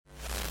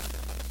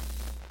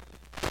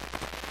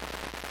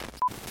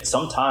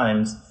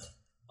Sometimes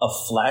a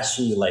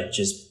flashy, like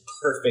just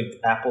perfect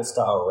Apple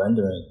style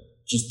rendering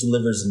just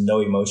delivers no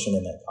emotion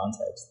in that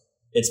context.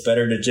 It's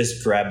better to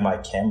just grab my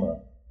camera,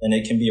 and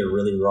it can be a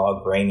really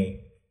raw,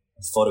 grainy,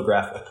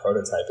 photographic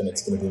prototype, and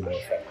it's going to be more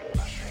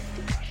effective.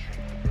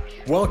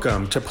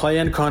 Welcome to Play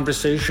and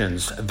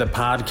Conversations, the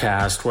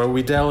podcast where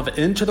we delve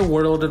into the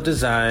world of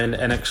design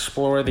and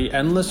explore the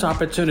endless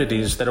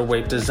opportunities that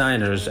await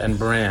designers and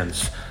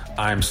brands.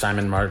 I'm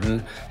Simon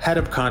Martin, Head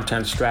of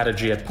Content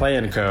Strategy at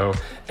Play & Co.,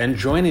 and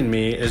joining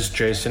me is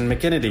Jason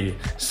McKinney,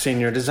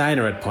 Senior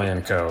Designer at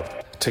Play & Co.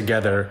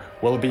 Together,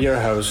 we'll be your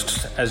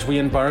hosts as we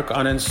embark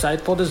on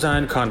insightful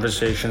design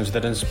conversations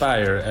that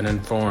inspire and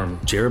inform.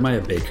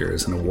 Jeremiah Baker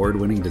is an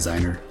award-winning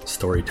designer,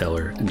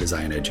 storyteller, and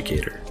design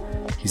educator.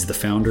 He's the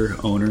founder,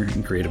 owner,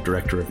 and creative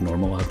director of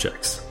Normal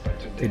Objects,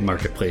 a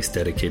marketplace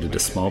dedicated to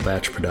small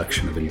batch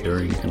production of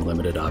enduring and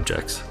limited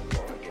objects.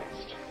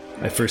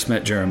 I first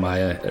met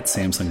Jeremiah at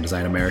Samsung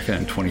Design America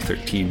in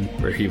 2013,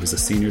 where he was a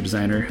senior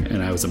designer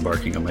and I was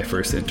embarking on my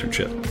first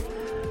internship.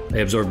 I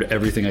absorbed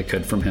everything I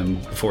could from him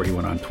before he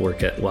went on to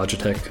work at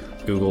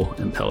Logitech, Google,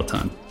 and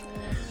Peloton.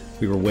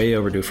 We were way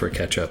overdue for a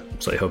catch-up,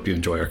 so I hope you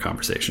enjoy our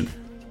conversation.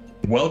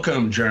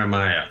 Welcome,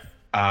 Jeremiah.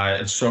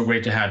 It's so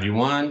great to have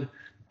you on.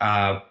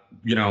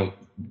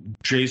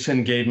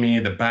 Jason gave me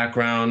the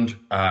background.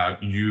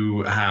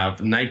 You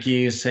have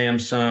Nike,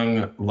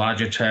 Samsung,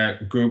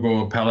 Logitech,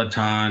 Google,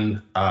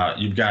 Peloton.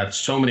 You've got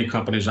so many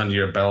companies under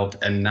your belt,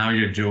 and now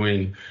you're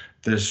doing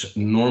this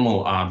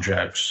Normal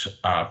Objects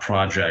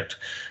project.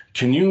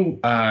 Can you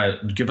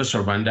give us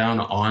a rundown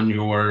on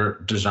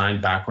your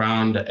design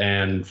background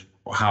and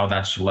how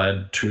that's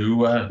led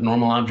to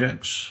Normal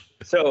Objects?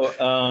 So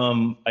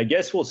I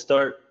guess we'll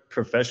start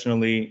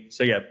professionally.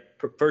 So yeah,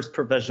 first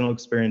professional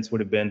experience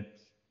would have been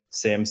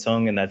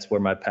Samsung, and that's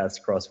where my paths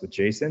crossed with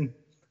Jason.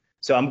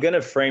 So I'm going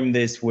to frame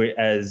this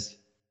as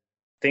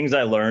things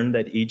I learned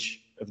at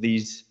each of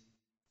these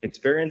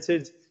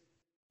experiences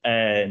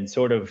and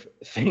sort of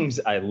things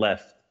I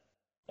left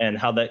and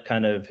how that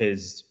kind of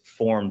has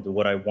formed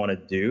what I want to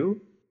do.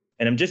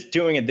 And I'm just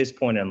doing at this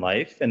point in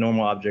life, and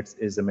Normal Objects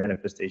is a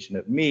manifestation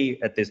of me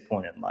at this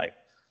point in life.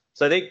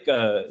 So I think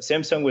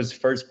Samsung was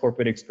first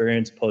corporate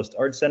experience post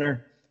Art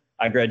Center.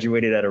 I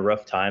graduated at a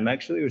rough time,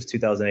 actually. It was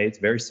 2008. It's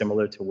very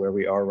similar to where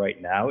we are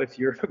right now if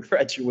you're a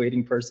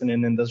graduating person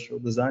in industrial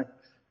design.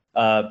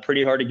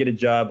 Pretty hard to get a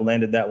job,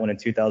 landed that one in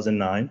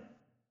 2009.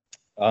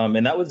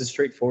 And that was a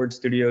straightforward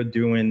studio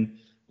doing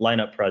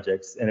lineup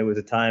projects. And it was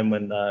a time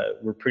when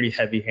we're pretty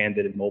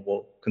heavy-handed in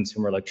mobile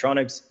consumer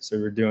electronics. So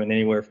we were doing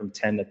anywhere from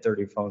 10 to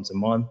 30 phones a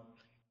month,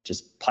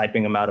 just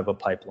piping them out of a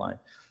pipeline.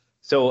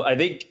 So I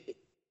think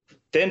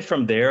then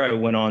from there, I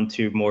went on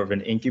to more of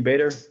an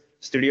incubator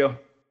studio,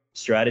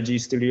 strategy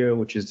studio,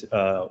 which is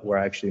where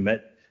I actually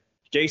met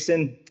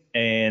Jason.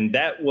 And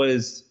that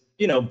was,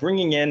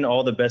 bringing in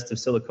all the best of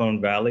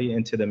Silicon Valley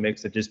into the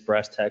mix of just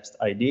brass tacks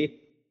ID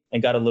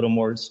and got a little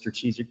more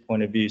strategic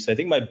point of view. So I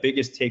think my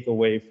biggest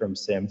takeaway from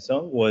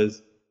Samsung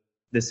was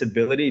this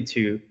ability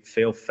to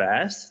fail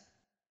fast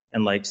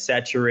and like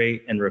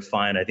saturate and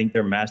refine. I think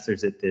they're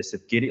masters at this,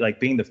 of getting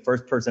being the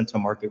first person to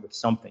market with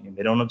something, and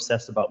they don't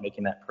obsess about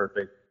making that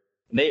perfect.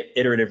 And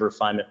iterative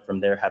refinement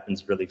from there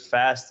happens really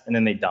fast, and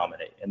then they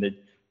dominate. And there's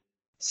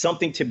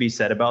something to be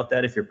said about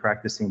that if you're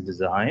practicing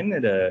design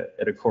at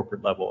a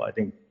corporate level. I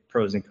think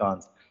pros and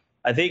cons.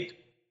 I think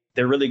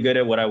they're really good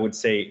at what I would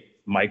say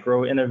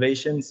micro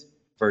innovations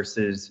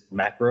versus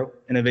macro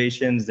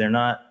innovations. They're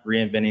not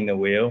reinventing the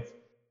wheel,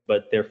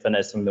 but they're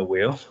finessing the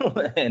wheel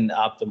and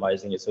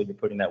optimizing it so you're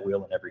putting that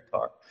wheel in every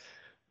car.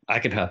 I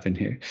could hop in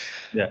here.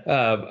 Yeah.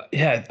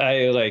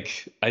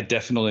 I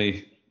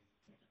definitely.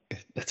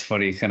 It's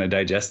funny kind of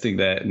digesting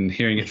that and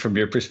hearing it from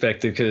your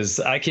perspective, because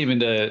I came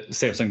into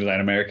Samsung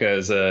Design America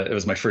it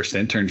was my first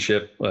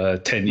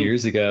internship 10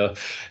 years ago.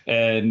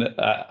 And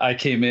I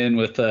came in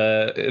with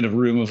in a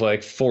room of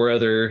like 4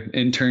 other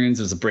interns.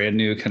 It was a brand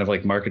new kind of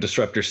like market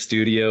disruptor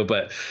studio.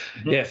 But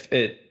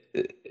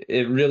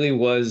it really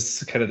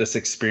was kind of this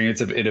experience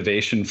of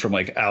innovation from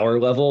like our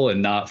level and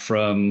not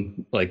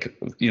from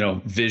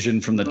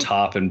vision from the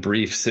top and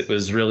briefs. It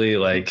was really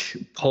like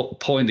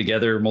pulling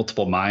together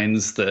multiple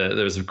minds. There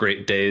was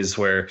great days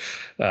where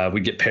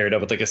we'd get paired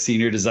up with like a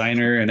senior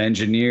designer, an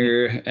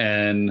engineer,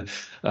 and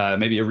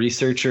maybe a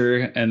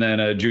researcher, and then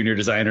a junior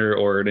designer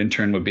or an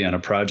intern would be on a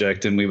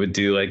project, and we would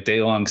do like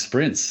day-long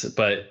sprints.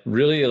 But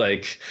really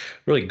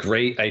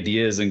great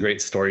ideas and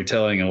great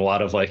storytelling, and a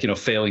lot of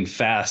failing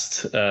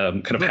fast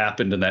kind of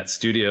happened in that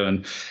studio.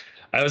 And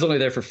I was only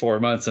there for 4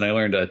 months, and I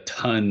learned a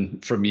ton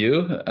from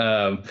you.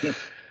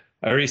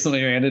 I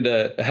recently ran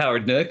into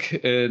Howard Nook,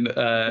 and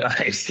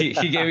Nice. he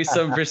gave me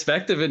some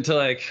perspective into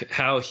like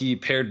how he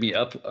paired me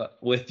up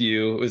with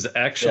you. It was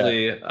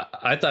actually,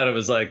 I thought it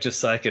was like just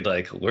so I could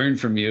like learn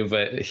from you,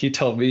 but he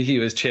told me he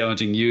was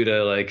challenging you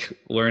to like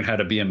learn how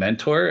to be a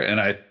mentor,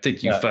 and I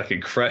think you fucking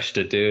crushed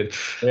it, dude.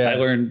 Yeah. I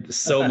learned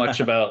so much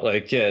about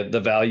like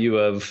the value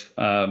of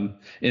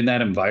in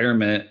that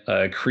environment,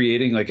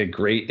 creating like a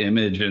great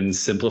image and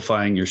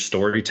simplifying your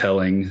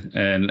storytelling,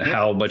 and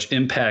how much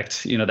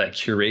impact that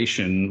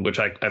curation, which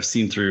I've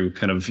seen through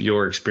kind of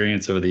your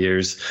experience over the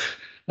years,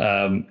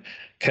 kind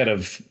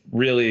of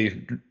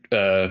really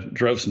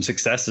drove some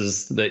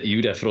successes that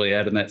you definitely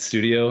had in that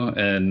studio.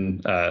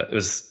 And that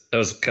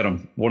was kind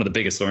of one of the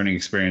biggest learning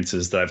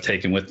experiences that I've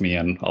taken with me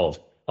on all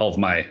of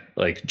my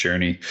like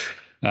journey.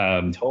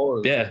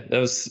 Totally. Yeah, it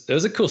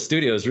was a cool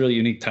studio. It was a really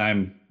unique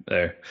time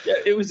there. Yeah,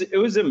 it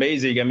was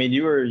amazing. I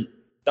mean,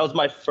 that was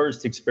my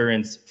first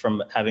experience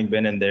from having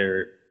been in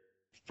their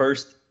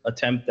first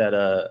attempt at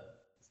a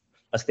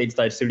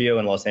stateside studio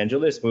in Los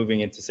Angeles,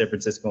 moving into San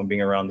Francisco and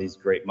being around these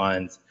great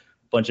minds,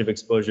 a bunch of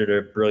exposure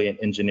to brilliant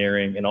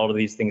engineering and all of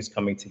these things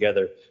coming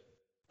together.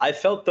 I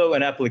felt though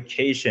in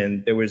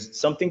application, there was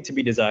something to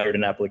be desired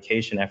in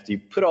application after you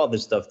put all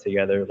this stuff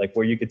together, like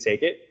where you could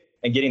take it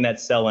and getting that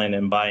sell-in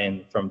and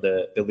buy-in from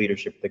the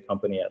leadership of the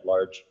company at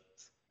large.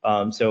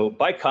 So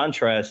by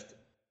contrast,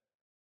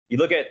 you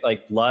look at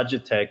like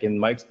Logitech and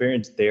my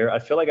experience there, I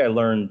feel like I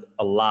learned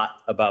a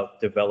lot about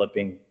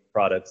developing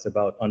products,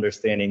 about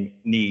understanding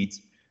needs,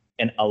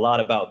 and a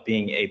lot about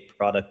being a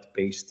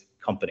product-based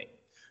company.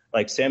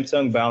 Like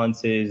Samsung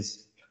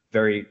balances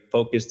very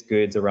focused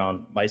goods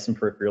around mice and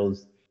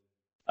peripherals,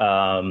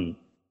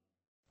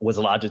 was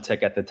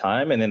Logitech at the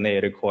time, and then they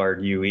had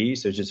acquired UE.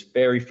 So just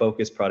very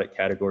focused product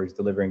categories,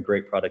 delivering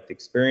great product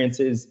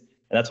experiences.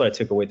 And that's what I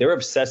took away. They were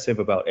obsessive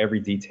about every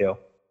detail.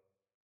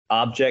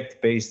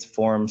 Object-based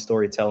form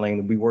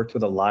storytelling. We worked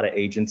with a lot of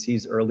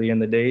agencies early in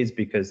the days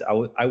because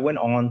I went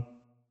on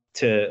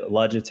to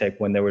Logitech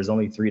when there was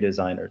only 3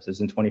 designers. It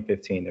was in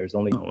 2015. There's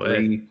only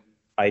 3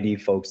 ID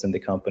folks in the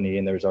company,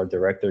 and there's our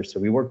director. So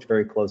we worked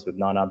very close with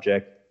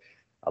non-object.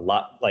 A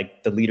lot,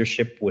 like the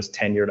leadership was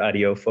tenured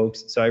IDEO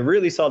folks. So I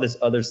really saw this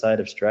other side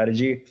of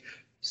strategy,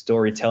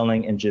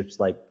 storytelling, and just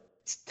like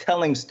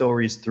telling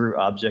stories through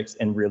objects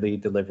and really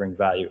delivering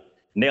value,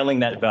 nailing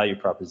that value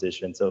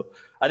proposition. So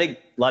I think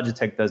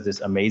Logitech does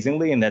this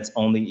amazingly, and that's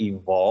only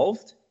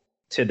evolved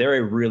to they're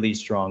a really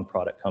strong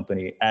product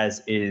company,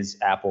 as is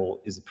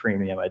Apple is a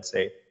premium, I'd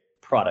say,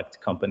 product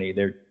company.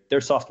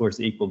 Their software is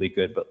equally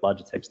good, but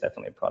Logitech's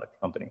definitely a product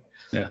company.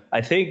 Yeah.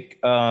 I think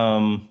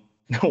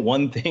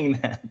one thing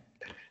that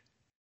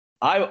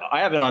I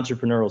have an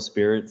entrepreneurial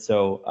spirit,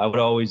 so I would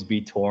always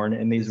be torn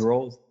in these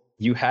roles.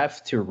 You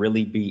have to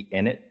really be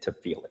in it to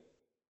feel it.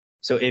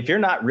 So if you're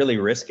not really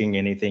risking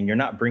anything, you're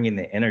not bringing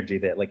the energy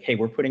that like, hey,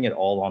 we're putting it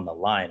all on the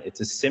line. It's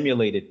a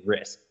simulated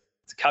risk.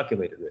 It's a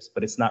calculated risk,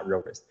 but it's not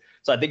real risk.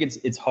 So I think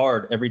it's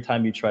hard every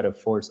time you try to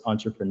force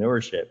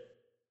entrepreneurship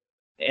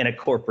in a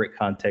corporate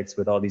context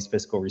with all these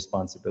fiscal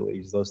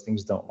responsibilities. Those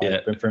things don't line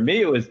up. And for me,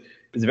 it was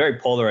very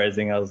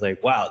polarizing. I was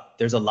like, wow,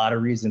 there's a lot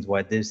of reasons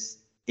why this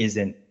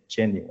isn't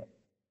genuine.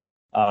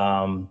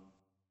 And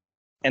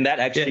that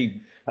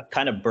actually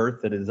kind of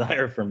birthed the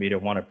desire for me to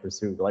want to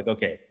pursue, like,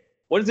 okay,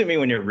 what does it mean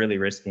when you're really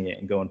risking it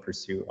and go and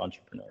pursue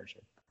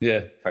entrepreneurship?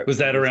 Yeah. Was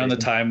that around the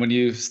time when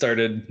you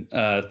started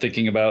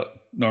thinking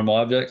about normal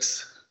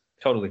objects?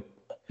 Totally.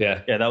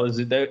 Yeah. Yeah,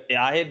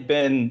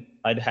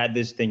 I'd had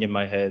this thing in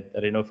my head. I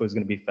didn't know if it was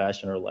going to be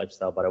fashion or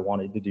lifestyle, but I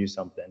wanted to do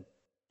something.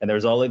 And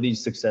there's all of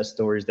these success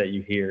stories that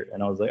you hear.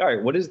 And I was like, all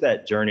right, what is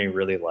that journey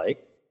really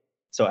like?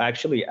 So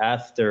actually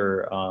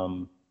after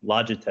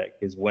Logitech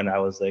is when I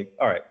was like,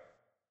 all right,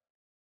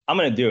 I'm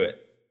going to do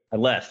it. I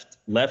left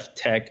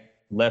tech,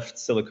 left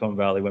Silicon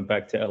Valley, went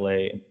back to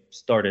LA and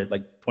started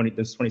this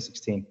was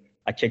 2016.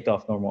 I kicked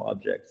off Normal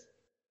Objects.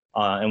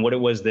 And what it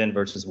was then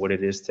versus what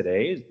it is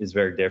today is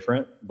very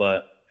different.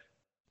 But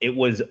it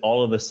was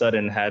all of a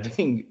sudden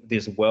having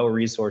these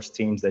well-resourced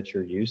teams that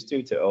you're used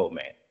to, oh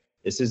man,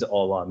 this is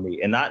all on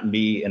me. And not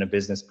me and a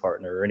business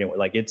partner or anyone,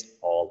 like it's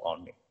all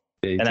on me.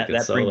 Yeah,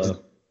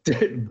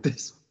 and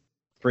this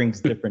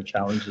brings different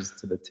challenges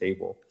to the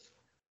table.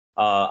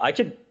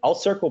 I'll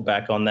circle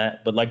back on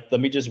that, but like, let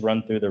me just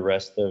run through the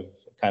rest of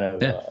kind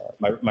of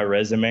my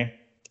resume,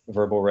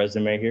 verbal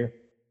resume here.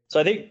 So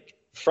I think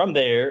from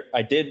there,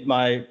 I did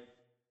my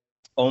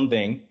own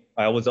thing.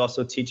 I was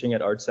also teaching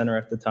at Art Center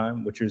at the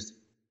time, which was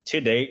to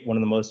date one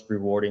of the most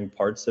rewarding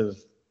parts of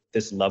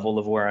this level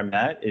of where I'm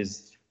at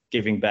is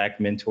giving back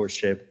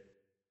mentorship,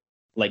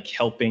 like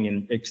helping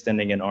and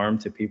extending an arm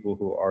to people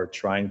who are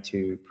trying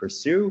to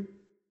pursue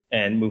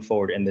and move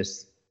forward in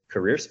this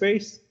career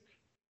space.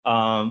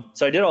 So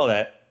I did all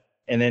that.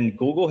 And then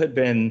Google they've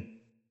been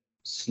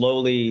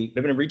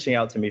reaching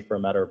out to me for a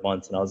matter of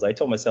months. And I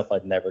told myself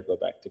I'd never go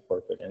back to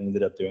corporate, and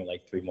ended up doing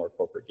like 3 more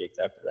corporate gigs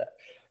after that.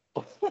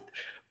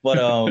 But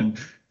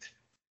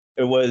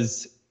it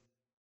was,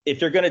 if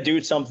you're going to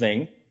do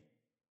something,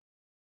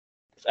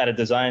 at a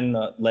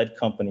design-led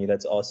company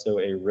that's also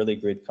a really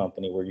good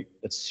company where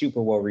it's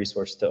super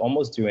well-resourced to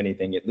almost do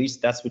anything. At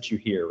least that's what you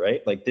hear,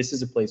 right? Like this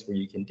is a place where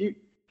you can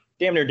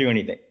damn near do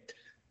anything.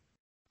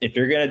 If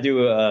you're going to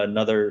do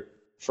another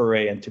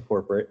foray into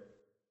corporate,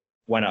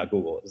 why not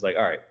Google? It's like,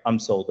 all right, I'm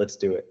sold. Let's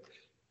do it.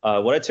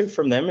 What I took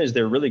from them is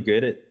they're really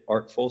good at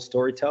artful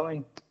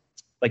storytelling.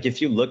 Like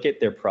if you look at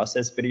their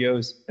process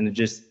videos and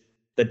just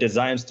the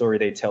design story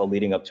they tell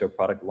leading up to a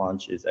product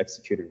launch is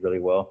executed really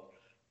well.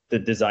 The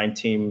design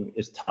team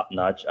is top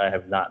notch. I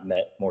have not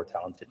met more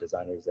talented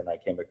designers than I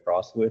came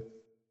across with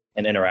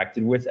and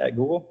interacted with at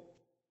Google.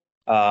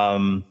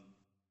 An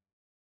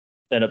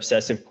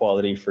obsessive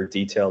quality for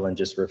detail and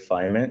just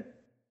refinement.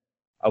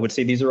 I would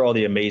say these are all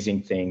the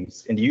amazing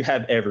things. And you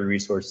have every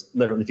resource.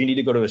 Literally, if you need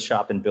to go to a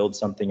shop and build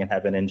something and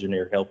have an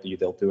engineer help you,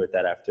 they'll do it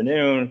that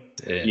afternoon.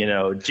 Damn. You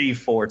know,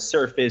 G4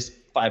 Surface,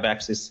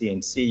 5-axis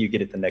CNC, you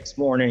get it the next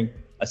morning.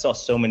 I saw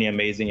so many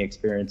amazing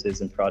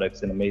experiences and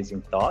products and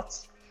amazing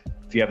thoughts.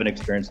 If you have an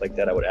experience like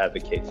that, I would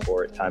advocate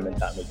for it time and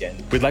time again.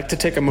 We'd like to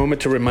take a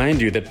moment to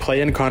remind you that Play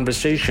in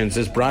Conversations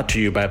is brought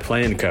to you by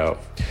Play & Co.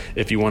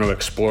 If you want to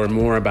explore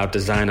more about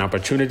design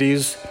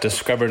opportunities,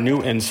 discover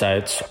new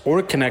insights,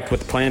 or connect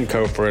with Play &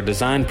 Co for a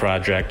design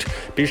project,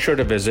 be sure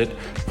to visit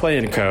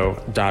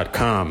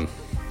playandco.com.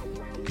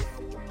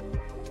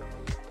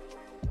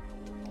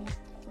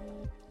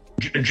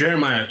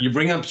 Jeremiah, you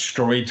bring up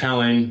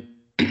storytelling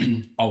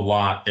a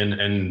lot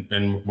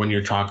in when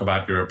you talk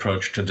about your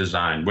approach to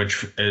design,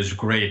 which is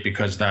great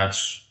because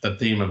that's the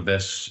theme of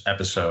this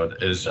episode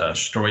is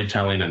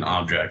storytelling and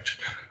object.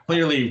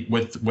 Clearly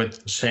with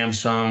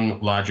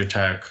Samsung,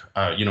 Logitech,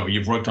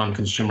 you've worked on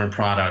consumer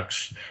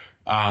products,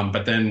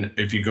 but then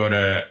if you go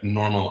to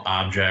normal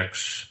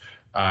objects,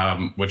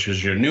 which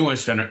is your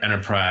newest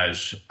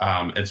enterprise,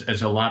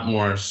 it's a lot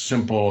more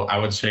simple, I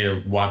would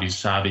say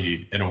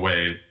wabi-sabi in a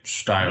way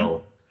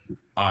style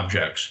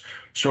objects.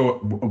 So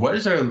what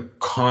is a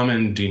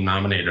common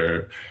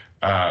denominator,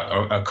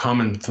 a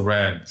common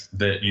thread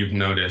that you've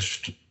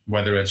noticed,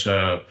 whether it's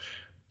a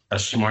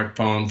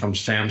smartphone from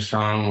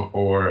Samsung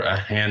or a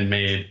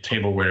handmade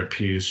tableware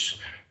piece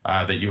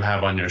that you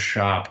have on your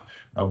shop?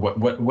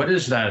 What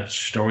is that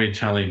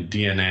storytelling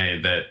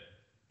DNA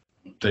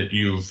that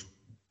you've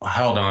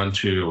held on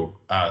to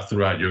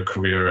throughout your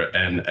career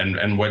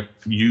and what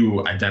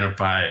you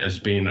identify as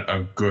being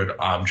a good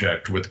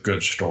object with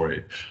good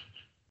story?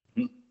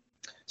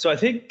 So I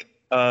think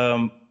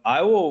I'm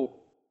going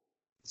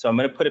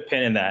to put a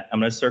pin in that. I'm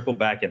going to circle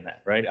back in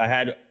that, right? I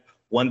had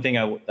one thing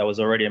that was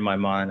already in my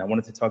mind. I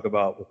wanted to talk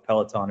about with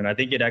Peloton, and I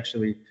think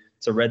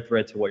it's a red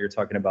thread to what you're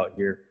talking about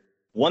here.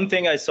 One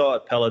thing I saw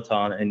at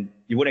Peloton, and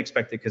you wouldn't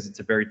expect it because it's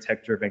a very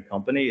tech-driven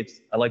company,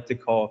 I like to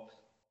call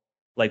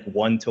like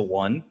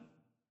one-to-one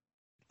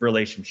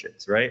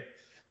relationships, right?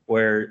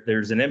 Where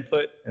there's an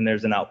input and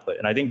there's an output.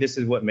 And I think this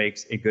is what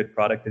makes a good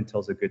product and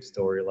tells a good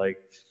story.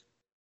 Like,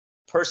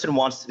 person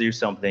wants to do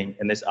something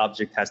and this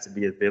object has to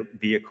be a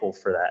vehicle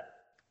for that,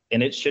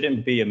 and it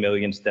shouldn't be a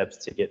million steps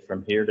to get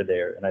from here to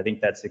there. And I think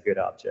that's a good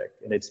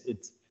object, and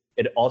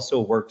it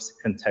also works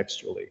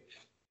contextually.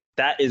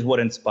 That is what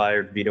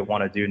inspired me to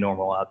want to do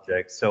normal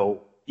objects.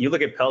 So you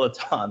look at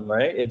Peloton,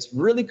 right? It's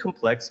really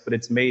complex, but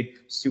it's made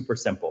super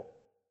simple.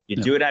 You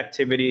do an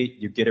activity,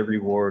 you get a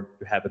reward,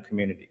 you have a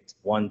community. It's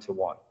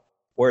one-to-one.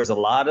 Whereas a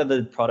lot of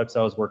the products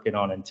I was working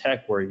on in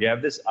tech, where you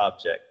have this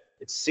object,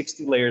 it's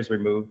 60 layers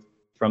removed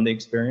from the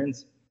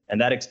experience, and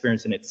that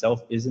experience in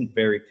itself isn't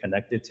very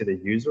connected to the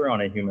user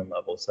on a human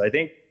level. So I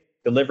think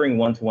delivering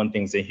one-to-one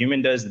things, a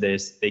human does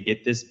this, they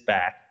get this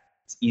back,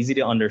 it's easy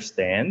to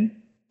understand,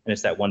 and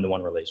it's that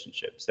one-to-one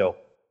relationship. So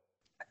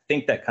I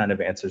think that kind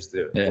of answers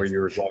where you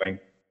were going.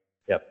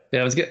 Yep.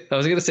 Yeah, I was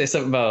going to say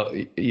something about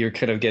you're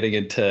kind of getting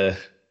into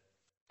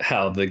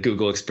how the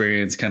Google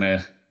experience kind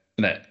of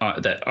that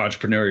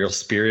entrepreneurial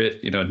spirit,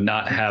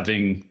 not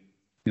having,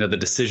 the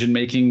decision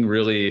making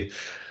really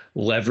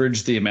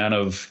leverage the amount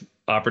of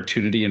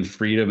opportunity and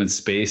freedom and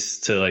space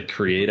to like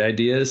create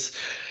ideas.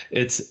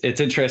 It's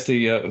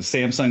interesting.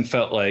 Samsung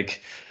felt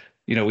like,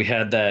 we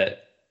had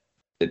that,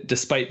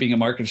 despite being a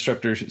market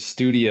instructor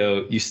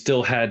studio, you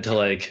still had to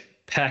like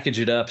package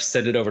it up,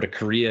 send it over to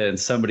Korea, and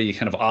somebody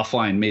kind of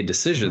offline made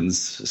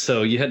decisions.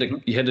 So you had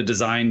to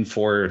design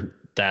for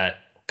that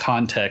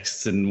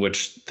context in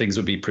which things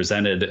would be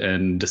presented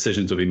and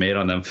decisions would be made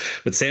on them.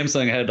 But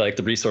Samsung had like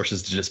the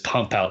resources to just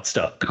pump out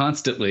stuff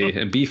constantly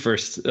and be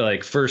first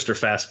or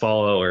fast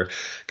follow, or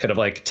kind of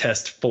like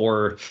test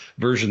 4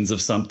 versions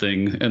of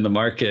something in the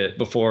market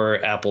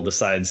before Apple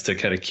decides to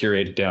kind of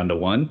curate it down to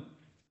one.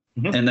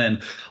 Mm-hmm. And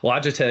then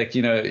Logitech,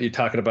 you're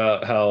talking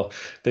about how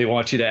they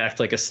want you to act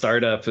like a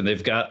startup and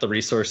they've got the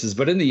resources,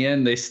 but in the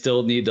end, they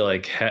still need to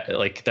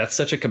like that's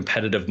such a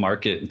competitive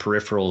market and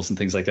peripherals and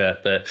things like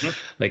that mm-hmm.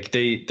 like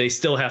they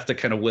still have to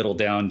kind of whittle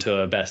down to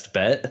a best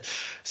bet.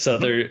 So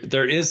mm-hmm.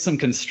 there is some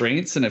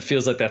constraints, and it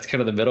feels like that's kind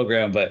of the middle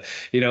ground. But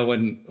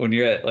when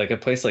you're at like a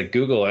place like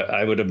Google,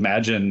 I would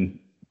imagine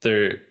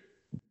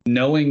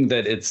knowing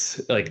that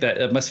it's like that,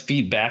 it must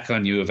feed back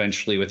on you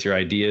eventually with your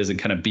ideas and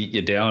kind of beat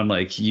you down.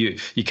 Like you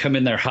come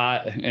in there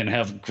hot and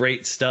have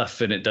great stuff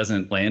and it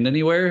doesn't land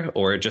anywhere,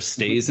 or it just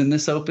stays in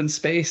this open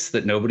space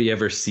that nobody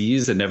ever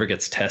sees and never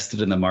gets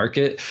tested in the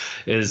market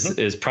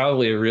is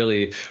probably a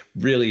really,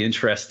 really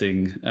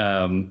interesting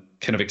kind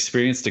of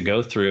experience to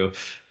go through.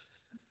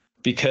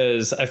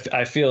 Because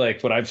I feel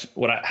like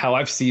how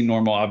I've seen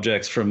Normal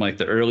Objects from like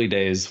the early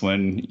days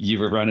when you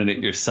were running it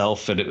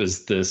yourself, and it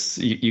was this,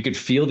 you could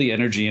feel the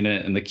energy in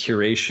it and the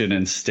curation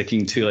and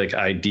sticking to like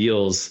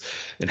ideals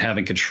and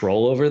having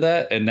control over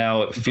that. And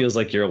now it feels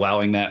like you're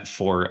allowing that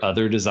for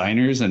other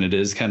designers, and it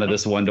is kind of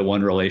this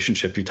one-to-one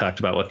relationship you talked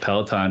about with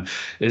Peloton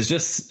is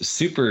just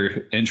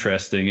super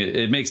interesting.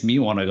 It makes me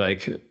want to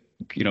like,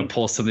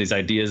 pull some of these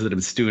ideas that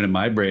I'm stewing in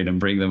my brain and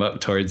bring them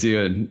up towards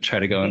you and try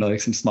to go into like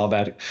some small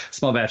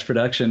batch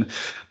production.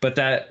 But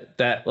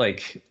that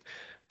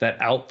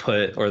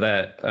output or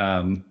that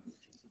kind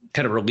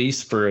of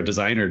release for a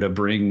designer to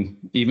bring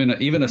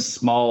even a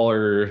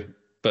smaller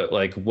but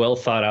like well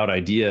thought out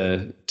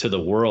idea to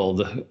the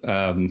world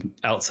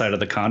outside of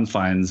the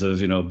confines of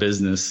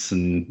business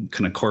and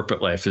kind of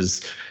corporate life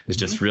is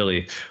just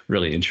really,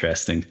 really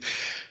interesting.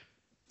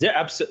 Yeah,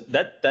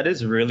 absolutely. That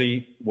is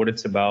really what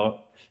it's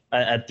about.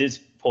 At this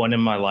point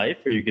in my life,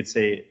 or you could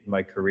say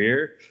my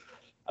career,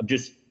 I'm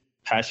just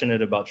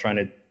passionate about trying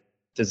to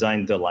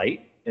design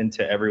delight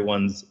into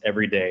everyone's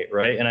everyday,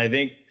 right? And I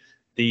think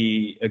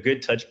a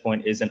good touch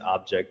point is an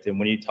object. And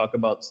when you talk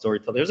about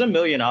storytelling, there's a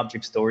million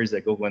object stories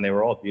that go when they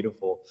were all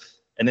beautiful.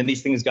 And then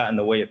these things got in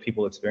the way of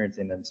people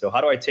experiencing them. So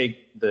how do I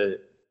take the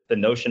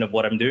notion of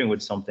what I'm doing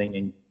with something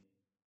and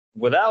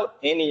without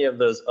any of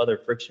those other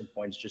friction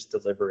points, just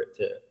deliver it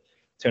to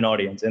an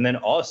audience, and then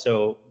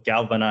also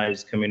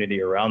galvanize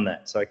community around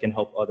that so I can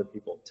help other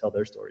people tell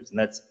their stories. And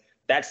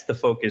that's the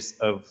focus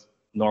of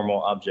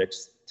Normal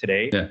Objects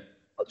today. Yeah.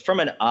 From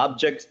an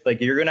object,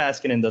 like you're going to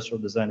ask an industrial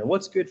designer,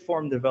 what's good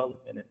form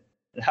development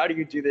and how do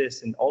you do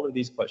this? And all of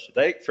these questions.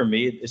 I think for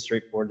me, it's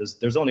straightforward.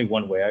 There's only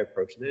one way I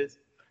approach this,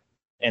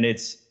 and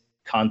it's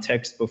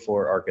context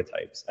before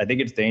archetypes. I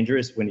think it's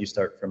dangerous when you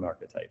start from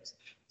archetypes.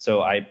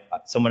 So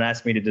someone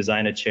asked me to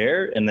design a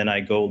chair, and then I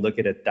go look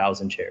at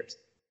 1,000 chairs.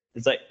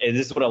 It's like,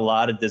 this is what a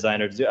lot of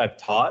designers do. I've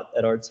taught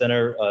at Art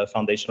Center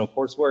foundational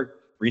coursework,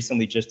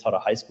 recently just taught a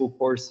high school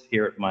course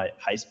here at my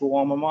high school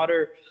alma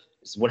mater.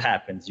 This is what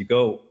happens. You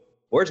go,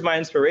 where's my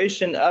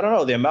inspiration? I don't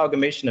know, the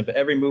amalgamation of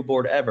every mood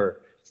board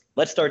ever.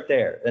 Let's start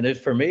there. And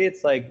for me,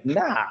 it's like,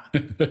 nah.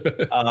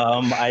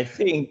 I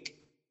think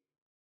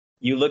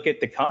you look at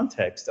the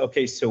context.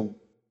 Okay, so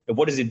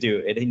what does it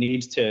do? It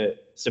needs to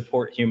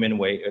support human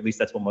weight, or at least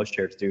that's what most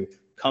chairs do,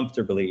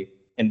 comfortably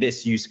in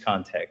this use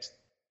context.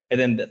 And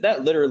then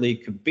that literally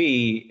could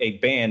be a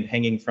band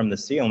hanging from the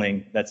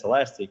ceiling that's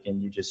elastic and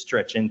you just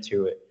stretch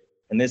into it.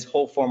 And this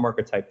whole form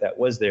archetype that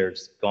was there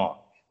is gone.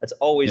 That's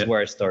always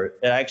where I start.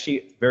 And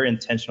actually very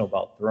intentional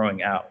about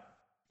throwing out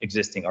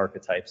existing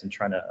archetypes and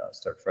trying to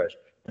start fresh.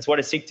 That's what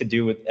I seek to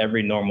do with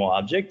every Normal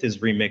Object, is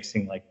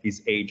remixing like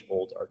these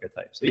age-old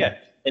archetypes. So yeah,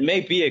 it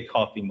may be a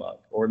coffee mug,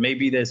 or it may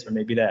be this, or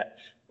maybe that.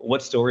 But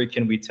what story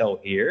can we tell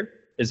here?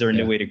 Is there a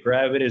new way to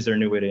grab it? Is there a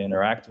new way to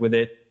interact with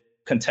it?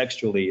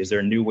 Contextually, is there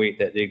a new way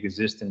that they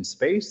exist in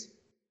space?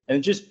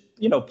 And just,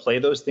 play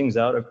those things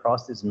out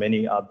across as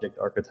many object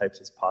archetypes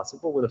as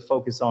possible, with a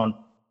focus on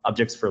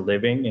objects for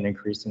living and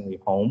increasingly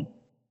home,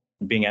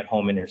 being at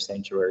home in your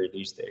sanctuary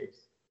these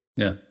days.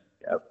 Yeah.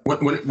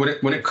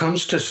 When it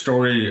comes to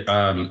story,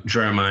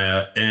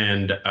 Jeremiah,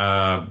 and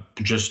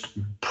just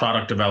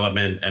product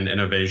development and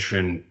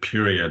innovation,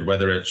 period,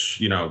 whether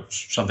it's,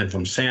 something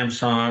from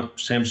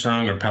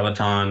Samsung or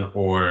Peloton,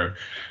 or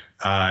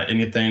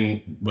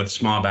anything with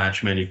small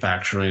batch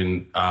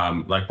manufacturing,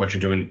 like what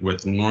you're doing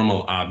with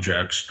Normal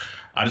Objects.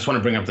 I just want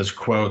to bring up this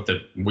quote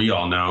that we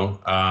all know,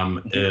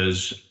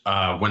 is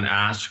when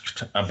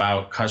asked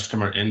about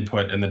customer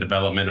input in the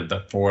development of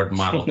the Ford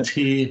Model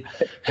T,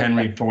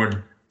 Henry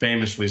Ford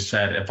famously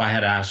said, if I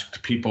had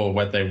asked people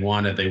what they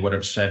wanted, they would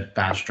have said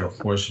faster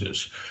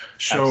horses.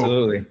 So,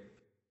 absolutely.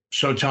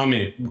 So tell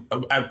me,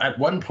 at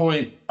one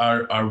point,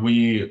 are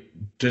we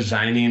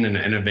designing and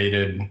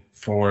innovating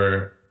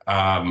for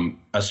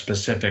a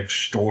specific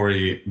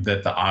story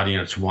that the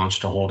audience wants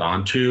to hold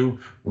on to,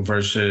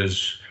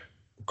 versus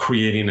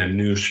creating a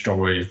new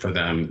story for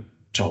them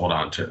to hold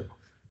on to?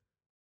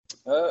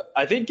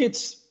 I think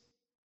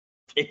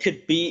it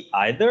could be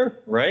either,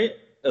 right?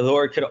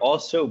 Or it could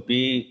also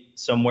be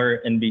somewhere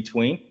in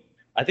between.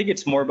 I think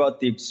it's more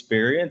about the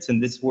experience,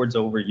 and this word's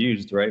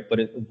overused, right?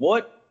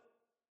 But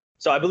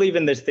so I believe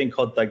in this thing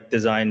called like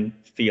design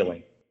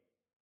feeling.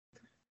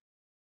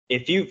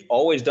 If you've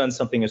always done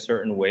something a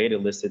certain way, to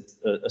elicit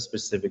a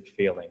specific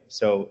feeling.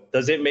 So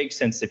does it make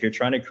sense, if you're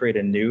trying to create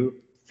a new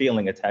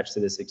feeling attached to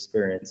this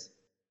experience,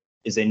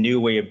 is a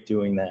new way of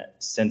doing that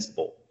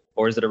sensible?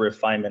 Or is it a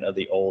refinement of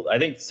the old? I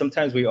think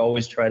sometimes we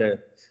always try to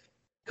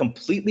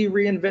completely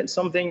reinvent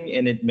something,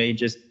 and it may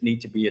just need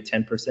to be a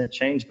 10%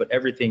 change, but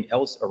everything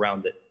else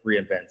around it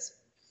reinvents.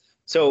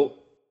 So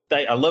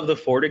I love the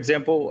Ford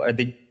example. I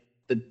think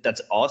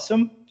that's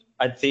awesome.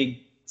 I think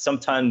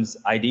sometimes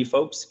ID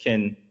folks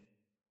can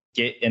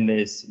get in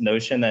this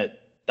notion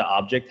that the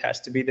object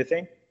has to be the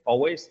thing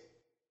always.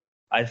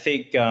 I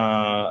think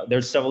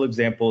there's several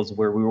examples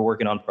where we were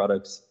working on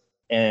products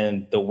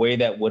and the way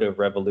that would have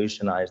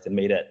revolutionized and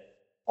made it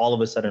all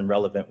of a sudden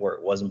relevant where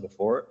it wasn't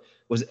before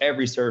was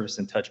every service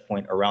and touch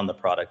point around the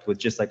product with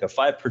just like a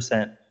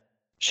 5%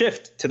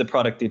 shift to the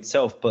product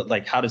itself. But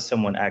like, how does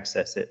someone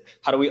access it?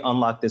 How do we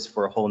unlock this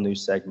for a whole new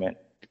segment?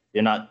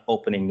 You're not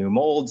opening new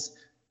molds.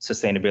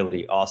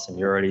 Sustainability, awesome.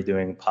 You're already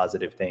doing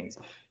positive things.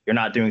 You're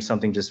not doing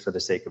something just for the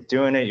sake of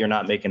doing it. You're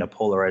not making a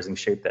polarizing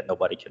shape that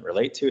nobody can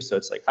relate to. So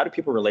it's like, how do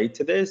people relate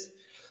to this?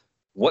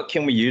 What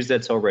can we use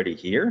that's already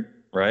here,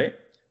 right?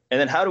 And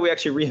then how do we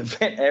actually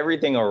reinvent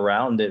everything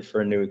around it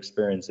for a new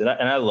experience? And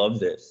I love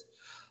this.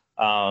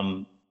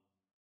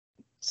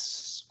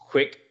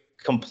 Quick,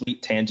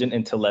 complete tangent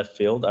into left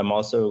field. I'm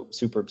also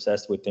super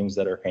obsessed with things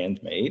that are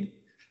handmade.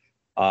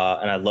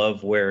 And I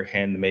love where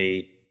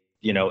handmade,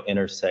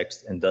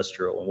 intersects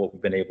industrial and what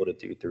we've been able to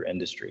do through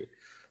industry.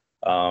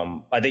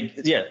 I think,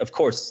 yeah, of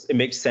course, it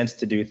makes sense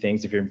to do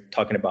things if you're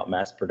talking about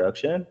mass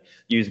production,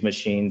 use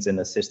machines and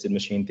assisted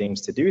machine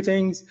things to do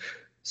things.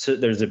 So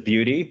there's a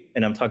beauty,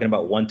 and I'm talking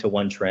about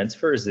one-to-one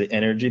transfers. The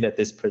energy that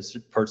this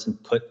person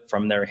put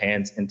from their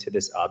hands into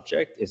this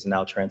object is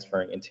now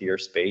transferring into your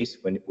space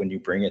when you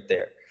bring it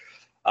there.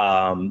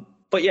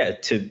 But yeah,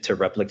 to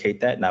replicate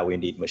that, now we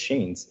need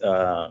machines.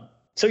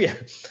 So yeah,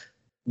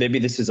 maybe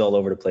this is all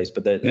over the place,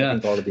 but I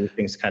think all of these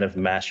things kind of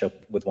mash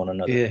up with one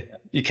another. Yeah,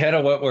 you kind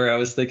of went where I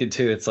was thinking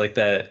too. It's like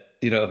that,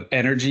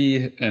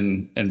 energy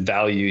and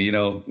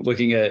value,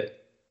 looking at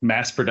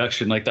mass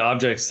production, like the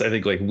objects I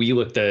think like we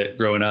looked at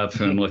growing up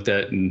and looked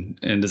at in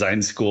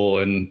design school.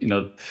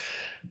 And,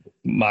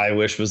 my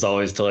wish was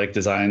always to like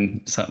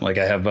design something like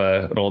I have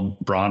an old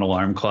Braun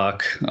alarm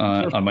clock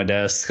on my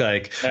desk,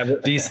 like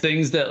these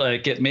things that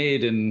like get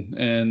made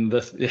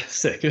and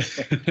sick.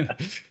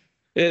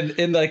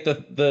 in like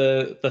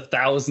the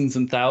thousands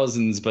and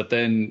thousands, but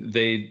then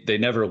they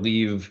never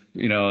leave,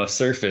 a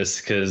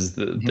surface because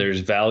there's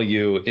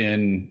value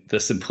in the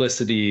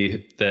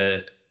simplicity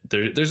that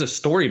there's a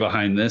story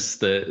behind this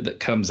that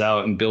comes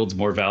out and builds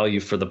more value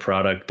for the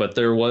product. But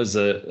there was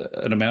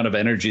an amount of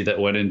energy that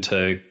went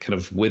into kind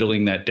of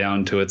whittling that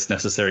down to its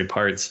necessary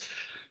parts.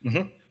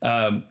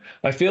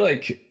 I feel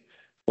like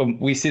when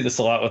we see this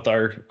a lot with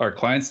our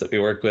clients that we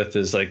work with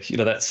is like,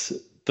 that's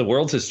the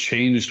world has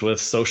changed with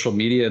social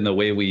media and the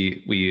way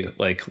we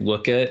like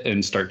look at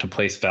and start to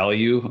place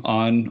value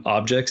on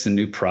objects and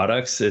new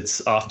products.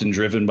 It's often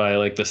driven by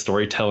like the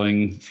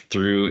storytelling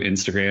through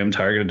Instagram,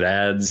 targeted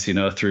ads,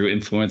 through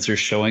influencers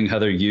showing how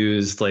they're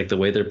used, like the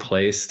way they're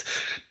placed.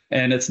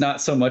 And it's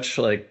not so much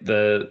like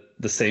the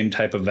same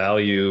type of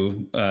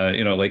value,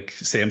 like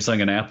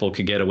Samsung and Apple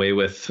could get away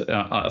with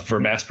for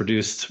mass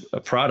produced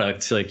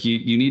products. Like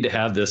you need to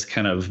have this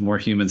kind of more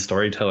human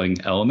storytelling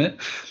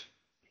element.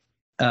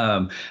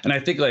 And I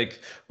think like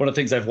one of the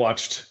things I've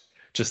watched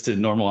just in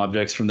normal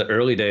objects from the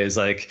early days,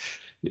 like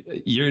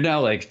you're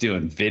now like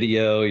doing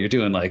video, you're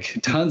doing like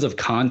tons of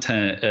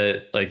content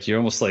like you're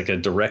almost like a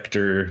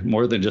director,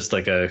 more than just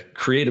like a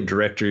creative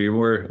director. You're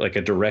more like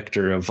a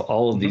director of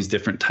all of these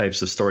different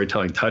types of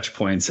storytelling touch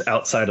points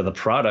outside of the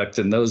product.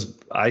 And those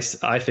I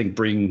think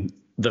bring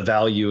the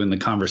value in the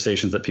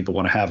conversations that people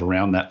want to have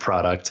around that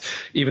product,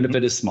 even if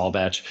it is small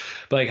batch.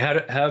 But like,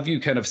 how have you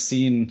kind of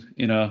seen,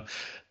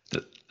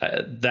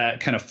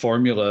 that kind of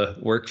formula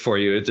work for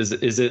you?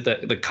 Is it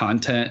that the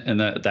content and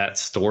that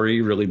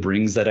story really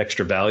brings that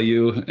extra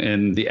value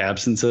in the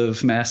absence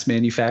of mass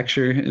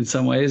manufacture in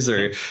some ways?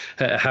 Or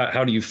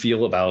how do you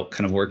feel about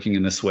kind of working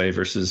in this way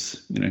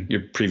versus,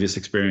 your previous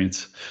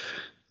experience?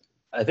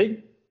 I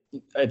think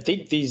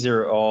these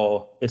are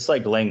all, it's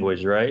like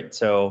language, right?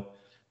 So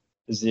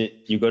is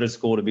it, you go to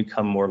school to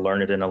become more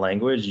learned in a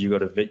language, you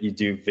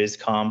do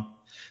VisCom,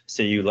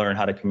 so you learn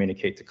how to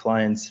communicate to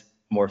clients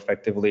more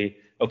effectively.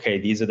 Okay,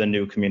 these are the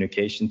new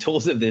communication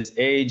tools of this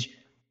age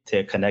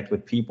to connect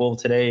with people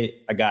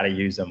today. I got to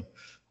use them.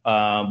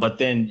 But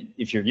then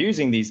if you're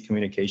using these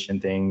communication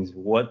things,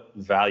 what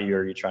value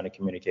are you trying to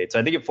communicate? So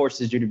I think it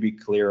forces you to be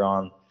clear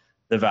on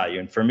the value.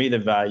 And for me, the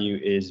value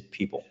is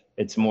people.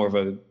 It's more of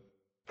a,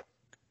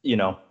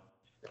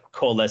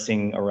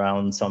 coalescing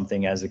around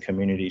something as a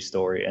community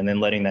story and then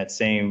letting that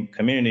same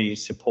community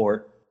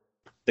support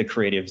the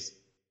creatives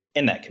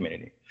in that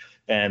community.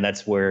 And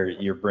that's where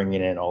you're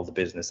bringing in all the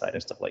business side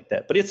and stuff like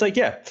that. But it's like,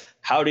 yeah,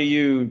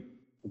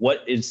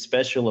 what is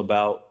special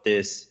about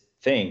this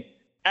thing?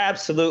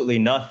 Absolutely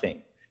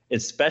nothing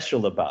is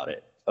special about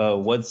it.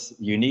 What's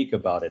unique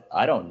about it?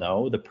 I don't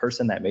know. The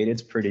person that made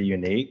it's pretty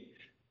unique.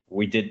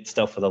 We did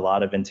stuff with a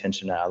lot of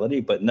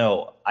intentionality, but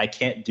no, I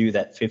can't do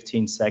that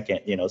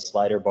 15-second,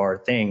 slider bar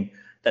thing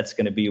that's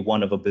going to be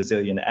one of a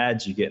bazillion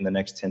ads you get in the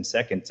next 10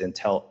 seconds and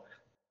tell,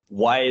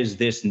 why is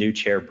this new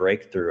chair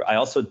breakthrough? I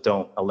also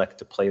don't elect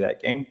to play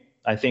that game.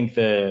 I think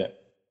the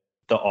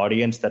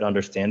audience that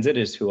understands it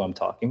is who I'm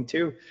talking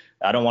to.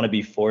 I don't want to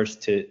be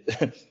forced to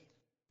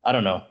I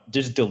don't know,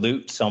 just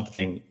dilute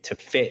something to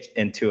fit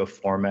into a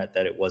format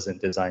that it wasn't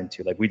designed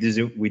to. Like we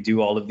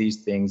do all of these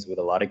things with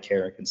a lot of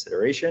care and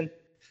consideration.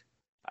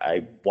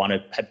 I want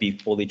to be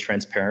fully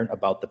transparent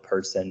about the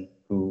person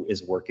who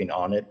is working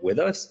on it with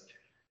us.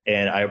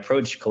 And I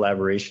approach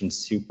collaboration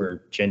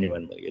super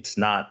genuinely. It's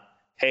not,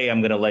 hey,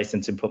 I'm going to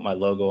license and put my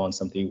logo on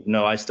something.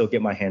 No, I still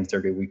get my hands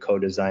dirty. We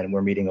co-design and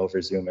we're meeting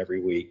over Zoom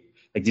every week.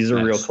 Like these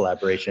are real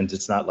collaborations.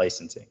 It's not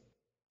licensing.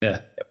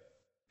 Yeah. Yep.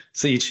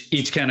 So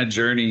each kind of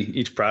journey,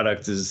 each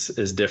product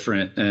is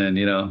different,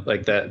 and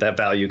like that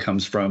value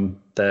comes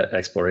from that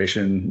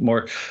exploration,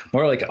 more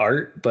like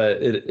art.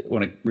 But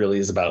when it really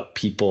is about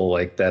people,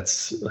 like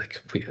that's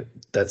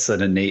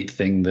an innate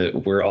thing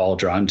that we're all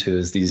drawn to,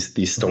 is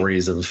these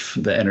stories of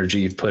the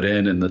energy you put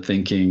in and the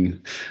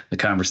thinking, the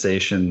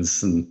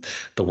conversations, and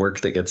the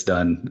work that gets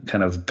done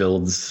kind of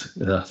builds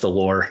the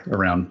lore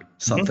around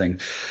something.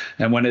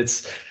 And when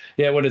it's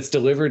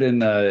delivered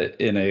in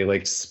a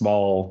like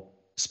small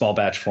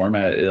batch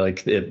format,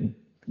 like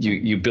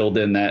you build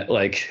in that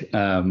like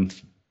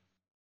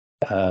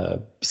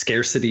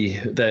scarcity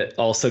that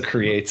also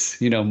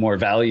creates more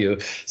value.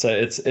 So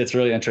it's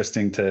really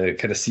interesting to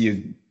kind of see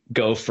you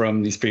go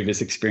from these previous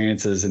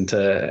experiences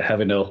into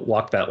having to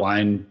walk that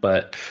line.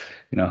 But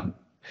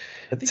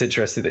it's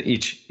interesting that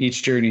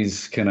each journey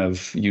is kind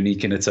of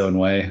unique in its own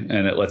way,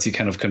 and it lets you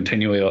kind of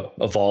continually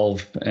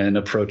evolve and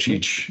approach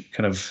each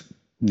kind of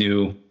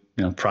new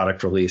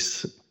product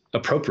release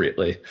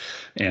appropriately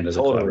and as a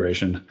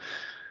collaboration.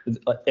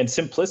 And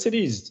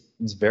simplicity is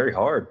very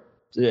hard.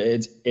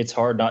 It's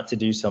hard not to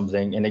do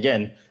something. And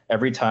again,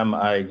 every time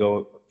I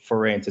go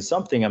foray into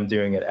something, I'm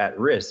doing it at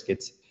risk.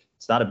 It's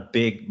not a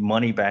big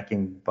money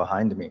backing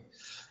behind me.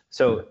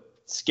 So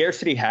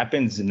scarcity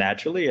happens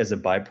naturally as a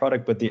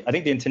byproduct, but I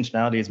think the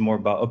intentionality is more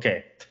about,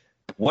 okay,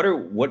 what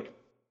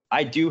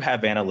I do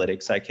have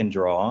analytics I can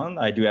draw on.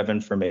 I do have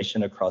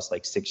information across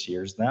like 6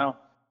 years now.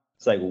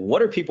 It's like,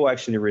 what are people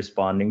actually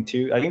responding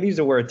to? I think these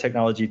are where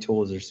technology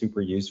tools are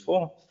super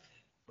useful.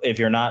 If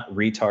you're not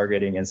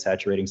retargeting and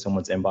saturating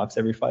someone's inbox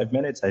every 5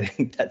 minutes, I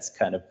think that's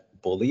kind of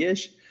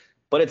bullyish.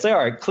 But it's like,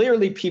 all right,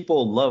 clearly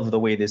people love the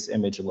way this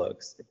image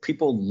looks.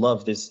 People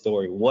love this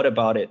story. What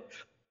about it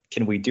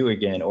can we do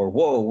again? Or,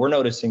 whoa, we're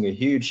noticing a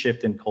huge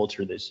shift in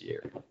culture this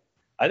year.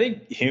 I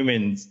think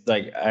humans,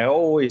 like I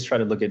always try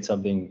to look at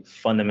something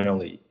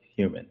fundamentally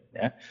human.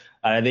 Yeah,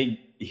 I think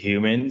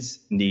humans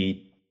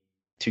need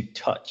to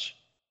touch,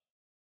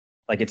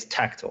 like it's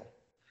tactile.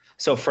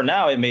 So for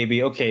now, it may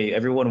be, okay,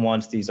 everyone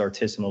wants these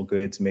artisanal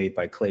goods made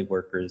by clay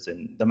workers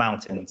in the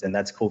mountains, and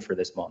that's cool for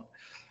this month.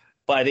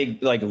 But I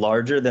think like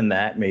larger than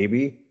that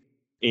maybe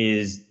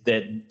is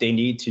that they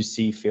need to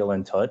see, feel,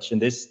 and touch. And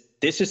this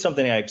is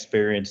something I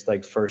experienced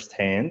like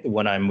firsthand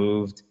when I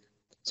moved.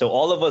 So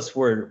all of us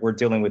were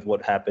dealing with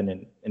what happened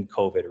in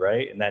COVID,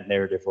 right? And that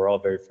narrative, we're all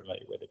very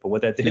familiar with it. But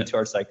what that did to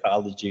our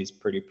psychology is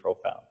pretty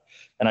profound.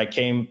 And I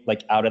came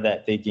like out of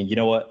that thinking, you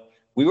know what?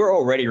 We were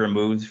already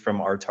removed from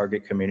our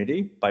target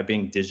community by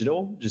being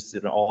digital, just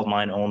an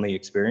online only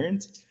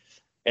experience.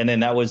 And then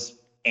that was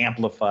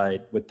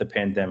amplified with the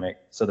pandemic.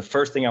 So the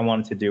first thing I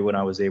wanted to do when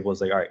I was able was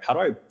like, all right, how do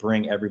I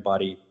bring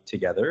everybody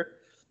together?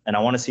 And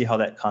I want to see how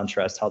that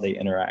contrasts, how they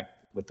interact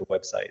with the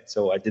website.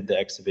 So I did the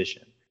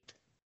exhibition.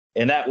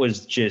 And that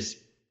was just,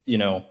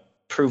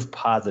 proof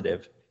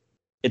positive.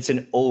 It's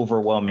an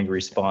overwhelming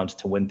response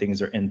to when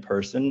things are in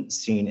person,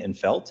 seen and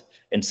felt,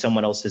 and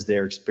someone else is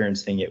there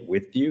experiencing it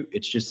with you.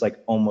 It's just like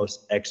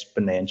almost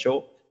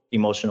exponential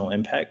emotional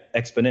impact.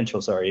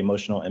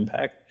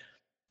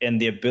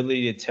 And the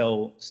ability to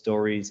tell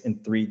stories in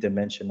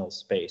 3-dimensional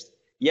space.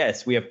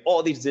 Yes, we have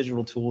all these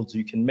digital tools.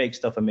 You can make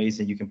stuff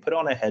amazing. You can put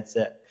on a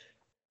headset.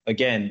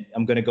 Again,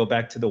 I'm going to go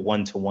back to the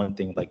one-to-one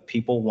thing. Like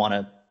people want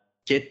to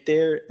get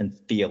there and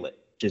feel it.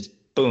 Just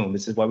boom.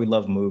 This is why we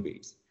love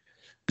movies.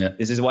 Yeah.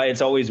 This is why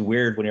it's always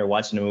weird when you're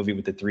watching a movie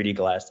with the 3D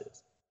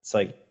glasses. It's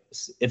like,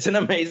 it's an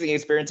amazing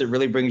experience. It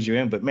really brings you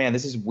in, but man,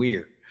 this is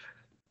weird.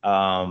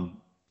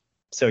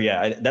 So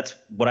yeah, that's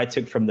what I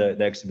took from the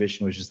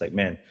exhibition, was just like,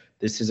 man,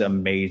 this is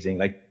amazing.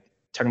 Like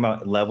talking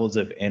about levels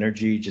of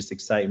energy, just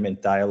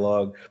excitement,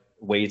 dialogue,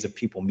 ways of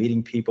people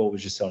meeting people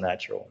was just so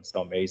natural and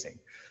so amazing.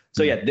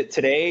 So yeah,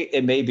 today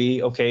it may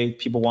be, okay,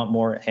 people want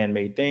more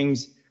handmade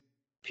things.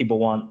 People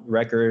want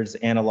records,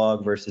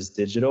 analog versus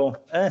digital.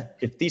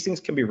 If these things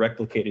can be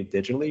replicated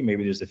digitally,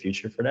 maybe there's a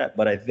future for that.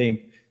 But I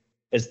think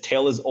as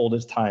tale as old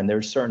as time,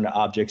 there's certain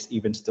objects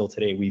even still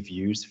today we've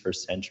used for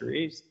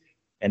centuries.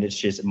 And it's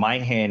just my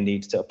hand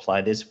needs to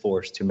apply this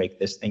force to make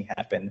this thing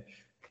happen.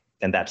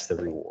 And that's the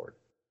reward.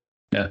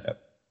 Yeah.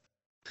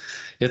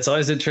 It's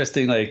always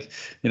interesting, like,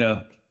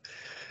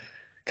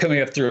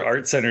 coming up through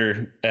Art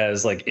Center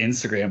as like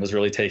Instagram was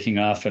really taking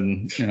off,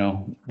 and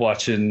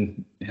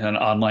watching an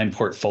online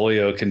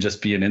portfolio can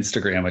just be an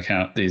Instagram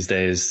account these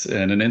days,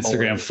 and an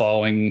Instagram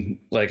following,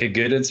 like a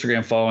good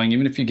Instagram following,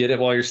 even if you get it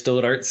while you're still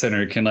at Art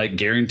Center, can like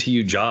guarantee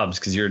you jobs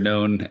because you're a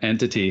known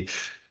entity.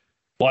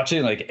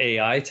 watching like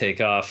AI take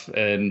off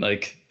and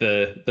like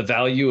the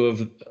value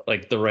of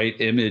like the right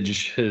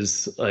image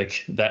has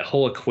like that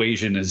whole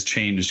equation has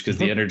changed because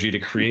the energy to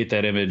create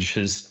that image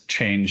has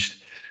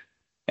changed.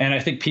 And I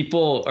think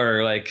people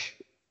are like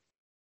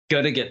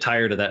going to get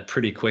tired of that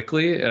pretty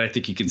quickly. And I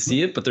think you can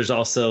see it, but there's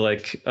also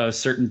like a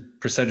certain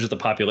percentage of the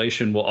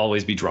population will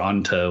always be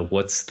drawn to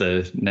what's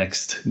the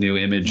next new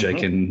image I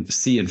can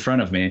see in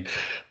front of me.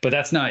 But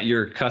that's not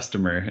your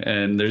customer.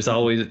 And there's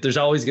always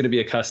going to be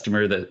a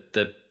customer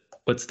that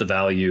puts the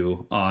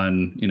value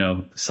on, you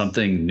know,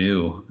 something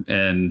new.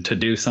 And to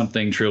do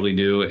something truly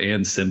new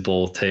and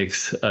simple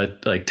takes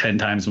like 10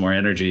 times more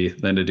energy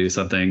than to do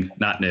something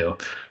not new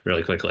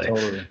really quickly.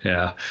 Totally.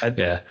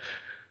 Yeah.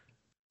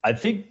 I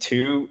think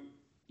too,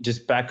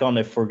 just back on,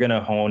 if we're going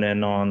to hone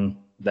in on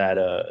that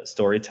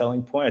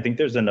storytelling point, I think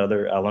there's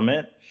another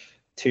element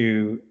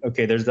to,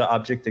 okay, there's the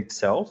object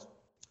itself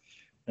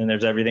and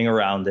there's everything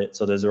around it.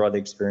 So those are all the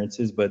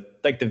experiences, but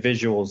like the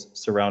visuals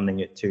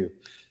surrounding it too.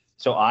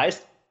 So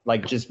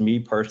like just me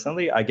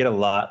personally, I get a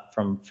lot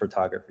from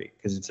photography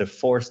because it's a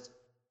forced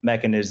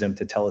mechanism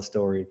to tell a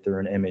story through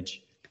an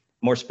image,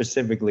 more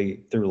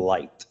specifically through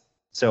light.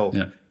 So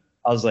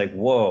I was like,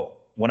 whoa,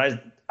 when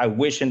I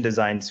wish in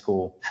design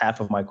school, half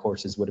of my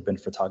courses would have been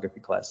photography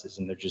classes.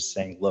 And they're just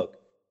saying, look,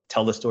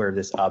 tell the story of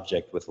this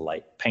object with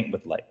light, paint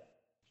with light.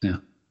 Yeah.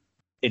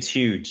 It's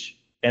huge.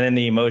 And then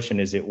the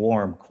emotion, is it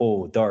warm,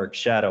 cool, dark,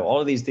 shadow?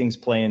 All of these things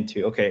play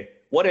into, okay,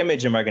 what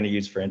image am I going to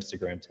use for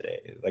Instagram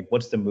today? Like,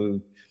 what's the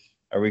mood?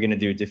 Are we going to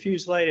do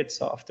diffuse light? It's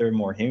softer,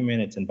 more human,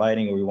 it's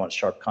inviting, or we want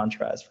sharp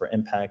contrast for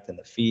impact in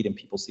the feed and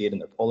people see it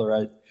and they're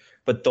polarized.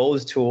 But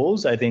those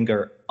tools, I think,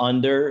 are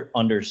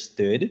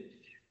understood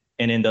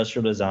in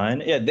industrial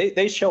design. Yeah,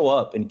 they show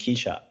up in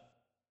KeyShot.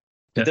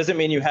 It doesn't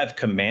mean you have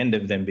command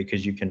of them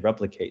because you can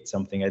replicate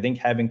something. I think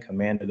having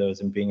command of those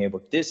and being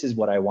able, this is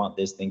what I want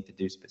this thing to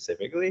do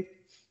specifically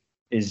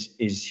is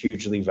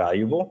hugely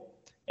valuable.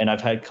 And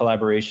I've had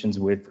collaborations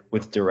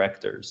with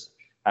directors.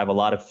 I have a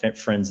lot of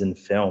friends in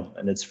film,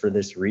 and it's for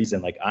this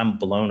reason. Like, I'm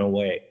blown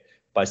away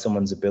by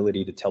someone's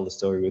ability to tell the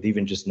story with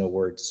even just no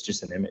words,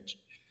 just an image.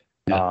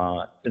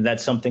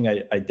 That's something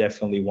I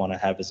definitely want to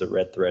have as a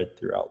red thread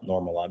throughout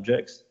normal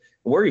objects.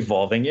 We're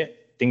evolving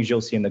it. Things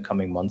you'll see in the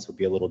coming months will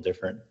be a little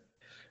different,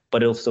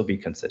 but it'll still be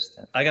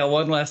consistent. I got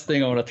one last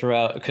thing I want to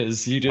throw out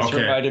because you just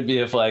reminded me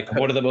of like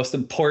one of the most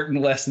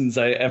important lessons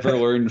I ever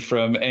learned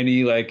from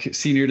any like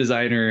senior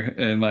designer.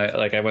 And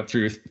I went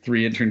through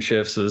 3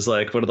 internships. It was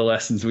like one of the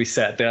lessons we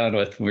sat down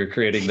with when we were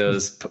creating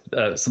those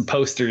some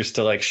posters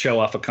to like show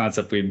off a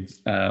concept I'd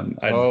been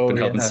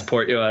helping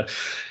support you on.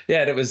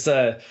 Yeah, and it was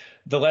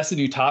the lesson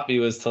you taught me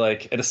was to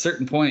like, at a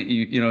certain point,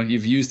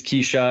 you've used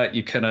KeyShot,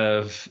 you kind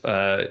of,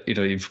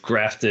 you've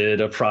grafted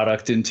a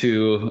product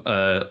into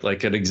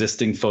like an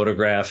existing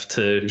photograph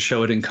to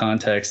show it in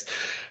context.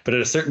 But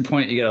at a certain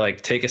point, you got to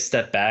like take a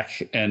step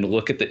back and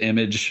look at the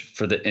image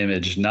for the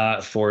image,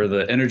 not for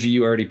the energy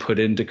you already put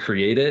in to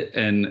create it.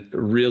 And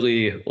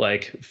really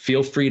like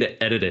feel free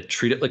to edit it,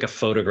 treat it like a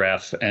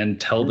photograph and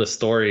tell the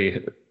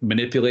story,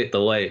 manipulate the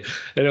light.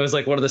 And it was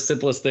like one of the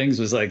simplest things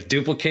was like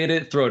duplicate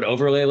it, throw an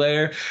overlay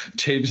layer,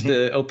 change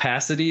the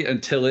opacity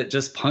until it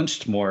just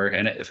punched more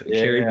and it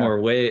carried more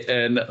weight.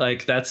 And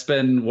like that's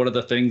been one of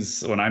the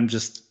things when I'm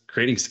just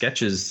creating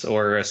sketches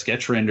or a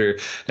sketch render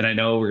and I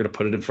know we're going to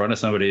put it in front of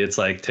somebody, it's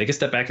like take a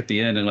step back at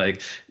the end and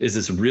like, is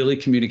this really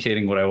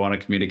communicating what I want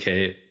to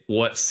communicate?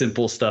 What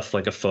simple stuff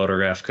like a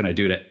photograph can I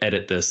do to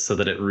edit this so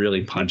that it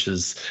really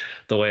punches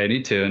the way I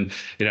need to? And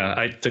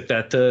I took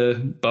that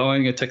to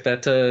Boeing, I took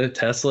that to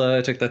Tesla,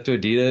 I took that to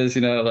Adidas.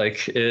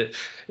 Like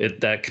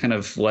that kind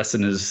of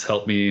lesson has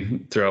helped me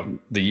throughout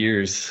the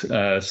years.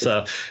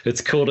 So it's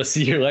cool to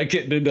see you're like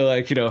getting into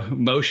like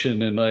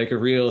motion and like a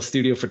real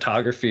studio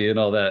photography and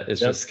all that.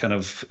 It's just kind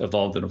of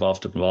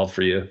evolved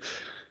for you.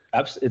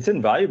 It's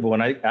invaluable.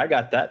 And I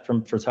got that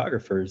from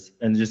photographers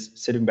and just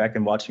sitting back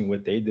and watching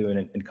what they do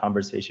and in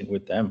conversation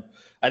with them.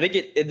 I think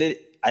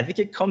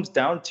it comes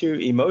down to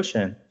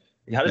emotion.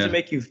 How does it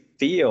make you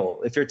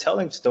feel? If you're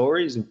telling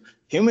stories,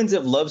 humans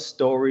have loved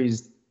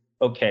stories.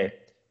 Okay.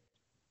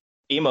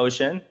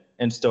 Emotion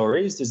and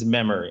stories is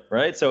memory,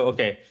 right? So,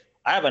 okay,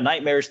 I have a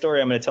nightmare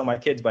story I'm going to tell my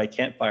kids by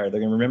campfire. They're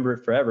going to remember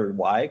it forever.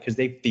 Why? Because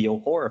they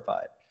feel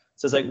horrified.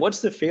 So it's like, what's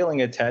the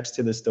feeling attached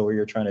to the story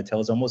you're trying to tell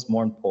is almost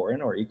more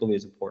important or equally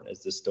as important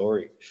as the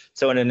story.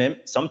 So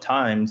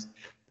sometimes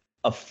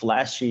a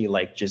flashy,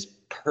 like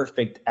just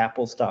perfect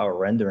Apple style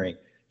rendering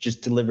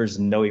just delivers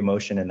no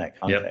emotion in that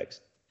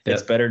context. Yep.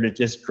 It's better to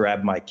just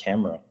grab my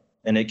camera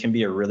and it can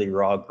be a really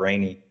raw,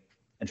 grainy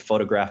and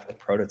photograph a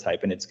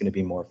prototype and it's going to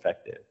be more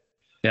effective.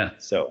 Yeah.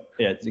 So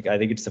I think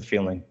it's the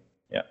feeling.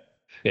 Yeah.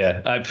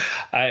 Yeah.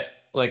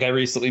 I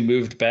recently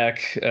moved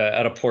back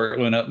out of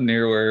Portland up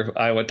near where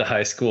I went to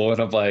high school.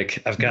 And I'm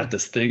like, I've got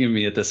this thing in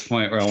me at this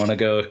point where I want to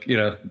go,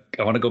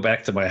 I want to go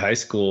back to my high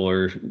school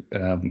or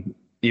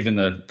even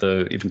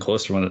the even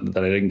closer one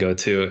that I didn't go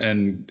to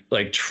and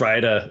like try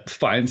to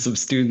find some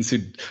students who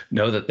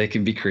know that they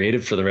can be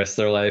creative for the rest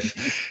of their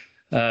life.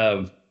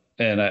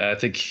 And I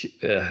think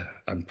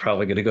I'm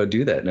probably going to go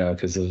do that now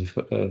because of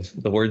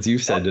the words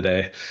you've said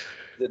today.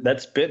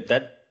 That's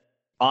the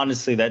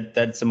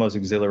most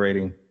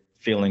exhilarating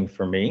feeling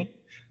for me.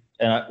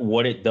 And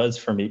what it does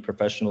for me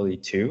professionally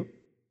too,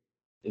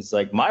 is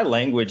like my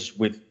language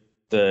with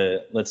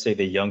let's say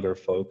the younger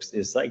folks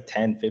is like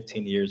 10,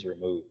 15 years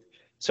removed.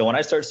 So when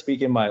I start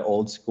speaking my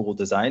old school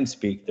design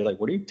speak, they're like,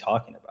 what are you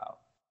talking about?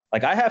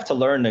 Like I have to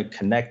learn to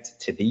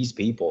connect to these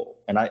people.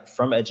 And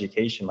from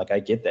education, like I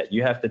get that.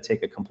 You have to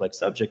take a complex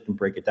subject and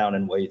break it down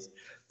in ways.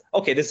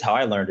 Okay, this is how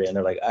I learned it. And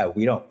they're like,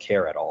 we don't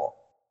care at all.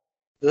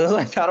 They're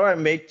like, how do I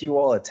make you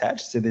all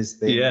attached to this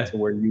thing to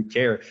where you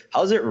care?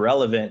 How's it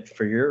relevant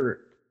for your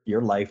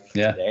life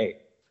today?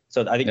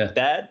 So I think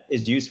that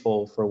is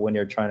useful for when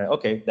you're trying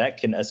to, that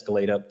can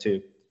escalate up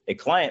to a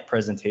client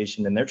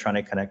presentation and they're trying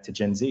to connect to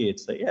Gen Z.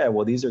 It's like,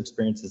 well, these are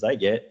experiences I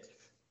get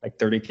like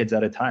 30 kids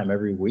at a time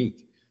every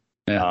week.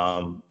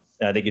 Yeah.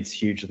 I think it's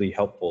hugely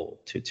helpful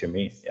to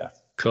me. Yeah.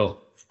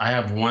 Cool. I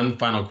have one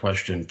final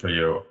question for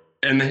you.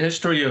 In the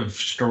history of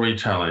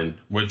storytelling,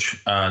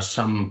 which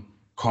some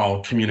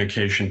call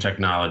communication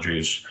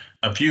technologies,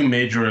 a few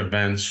major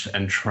events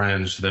and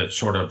trends that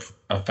sort of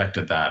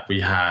affected that. We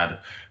had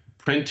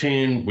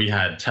printing, we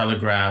had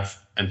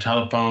telegraph and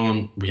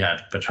telephone, we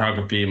had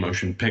photography,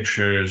 motion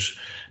pictures.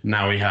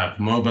 Now we have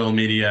mobile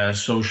media,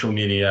 social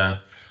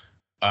media.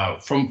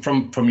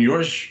 From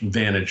your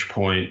vantage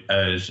point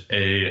as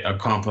a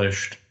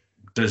accomplished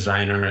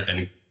designer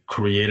and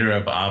creator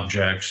of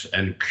objects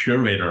and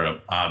curator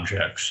of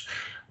objects,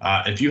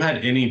 if you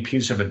had any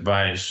piece of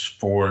advice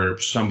for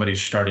somebody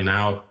starting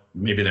out,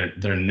 maybe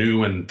they're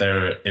new in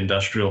their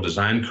industrial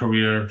design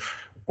career,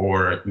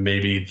 or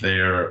maybe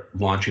they're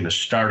launching a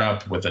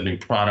startup with a new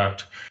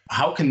product,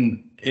 how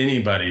can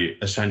anybody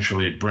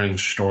essentially bring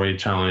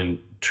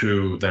storytelling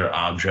to their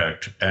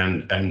object,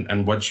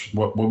 and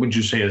what would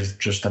you say is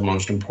just the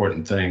most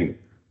important thing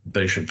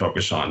they should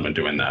focus on when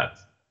doing that?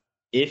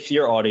 If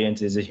your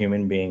audience is a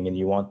human being and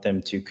you want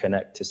them to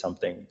connect to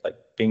something, like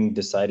being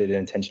decided and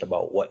intentional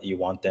about what you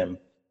want them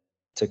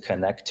to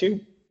connect to.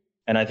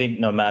 And I think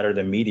no matter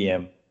the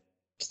medium,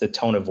 it's the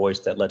tone of voice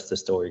that lets the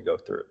story go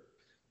through.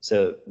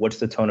 So what's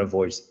the tone of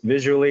voice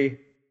visually,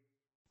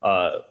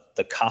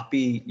 the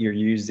copy you're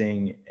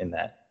using in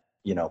that,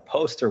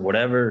 post or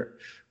whatever,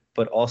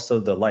 but also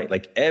the light.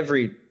 Like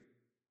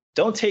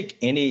don't take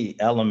any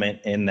element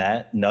in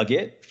that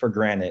nugget for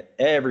granted.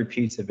 Every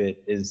piece of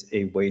it is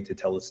a way to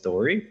tell a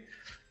story.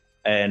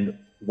 And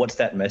what's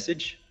that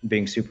message?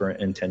 Being super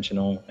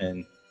intentional,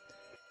 and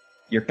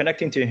you're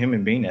connecting to a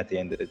human being at the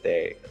end of the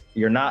day.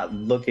 You're not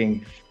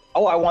looking,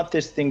 I want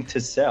this thing to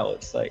sell.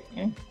 It's like,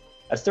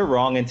 that's the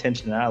wrong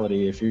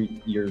intentionality. If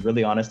you're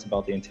really honest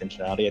about the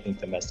intentionality, I think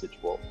the message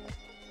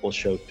will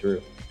show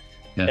through.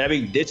 Yeah. And I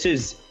mean, this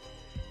is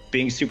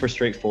being super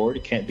straightforward.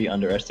 It can't be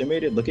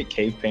underestimated. Look at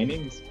cave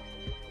paintings.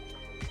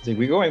 It's like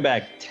we're going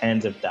back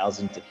tens of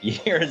thousands of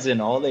years,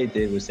 and all they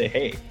did was say,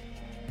 hey,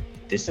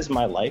 this is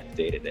my life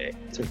day to day.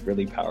 It's a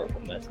really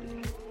powerful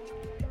message.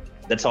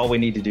 That's all we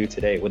need to do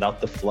today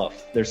without the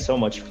fluff. There's so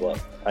much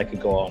fluff. I could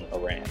go on a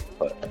rant,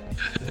 but.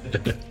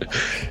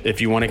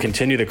 If you want to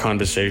continue the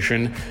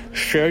conversation,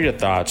 share your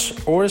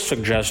thoughts, or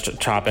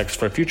suggest topics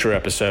for future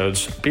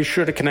episodes, be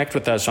sure to connect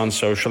with us on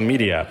social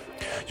media.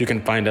 You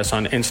can find us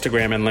on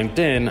Instagram and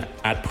LinkedIn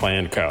at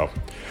Play & Co.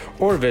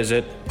 or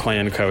visit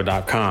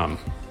playandco.com.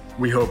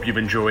 We hope you've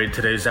enjoyed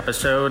today's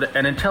episode,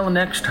 and until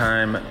next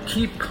time,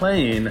 keep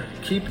playing,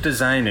 keep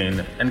designing,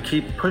 and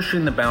keep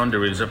pushing the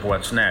boundaries of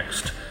what's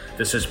next.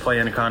 This is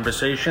Play &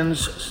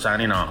 Conversations,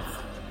 signing off.